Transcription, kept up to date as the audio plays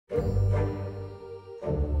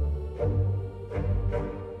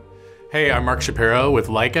Hey, I'm Mark Shapiro with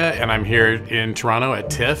Laika, and I'm here in Toronto at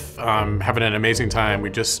TIFF, having an amazing time. We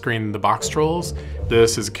just screened the Boxtrolls.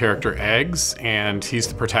 This is character Eggs, and he's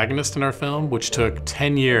the protagonist in our film, which took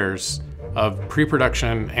 10 years of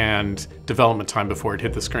pre-production and development time before it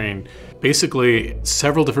hit the screen. Basically,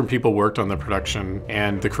 several different people worked on the production,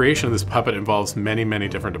 and the creation of this puppet involves many, many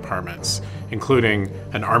different departments, including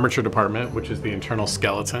an armature department, which is the internal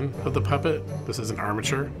skeleton of the puppet. This is an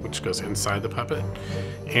armature, which goes inside the puppet.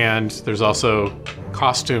 And there's also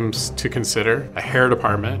costumes to consider, a hair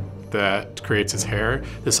department that creates his hair.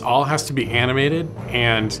 This all has to be animated,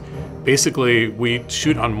 and basically we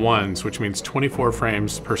shoot on ones, which means 24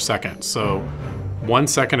 frames per second. So 1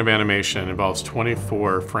 second of animation involves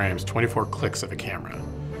 24 frames, 24 clicks of a camera.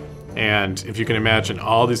 And if you can imagine,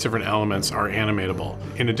 all these different elements are animatable.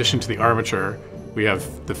 In addition to the armature, we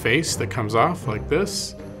have the face that comes off like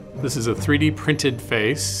this. This is a 3D printed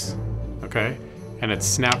face, okay? And it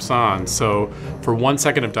snaps on. So for 1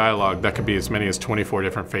 second of dialogue, that could be as many as 24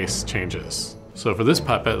 different face changes. So for this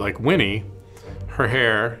puppet, like Winnie, her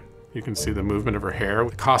hair, you can see the movement of her hair.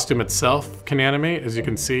 The costume itself can animate, as you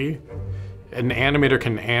can see. An animator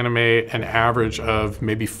can animate an average of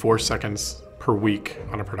maybe 4 seconds per week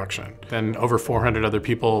on a production. Then over 400 other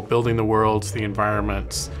people building the worlds, the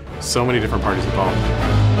environments, so many different parties involved.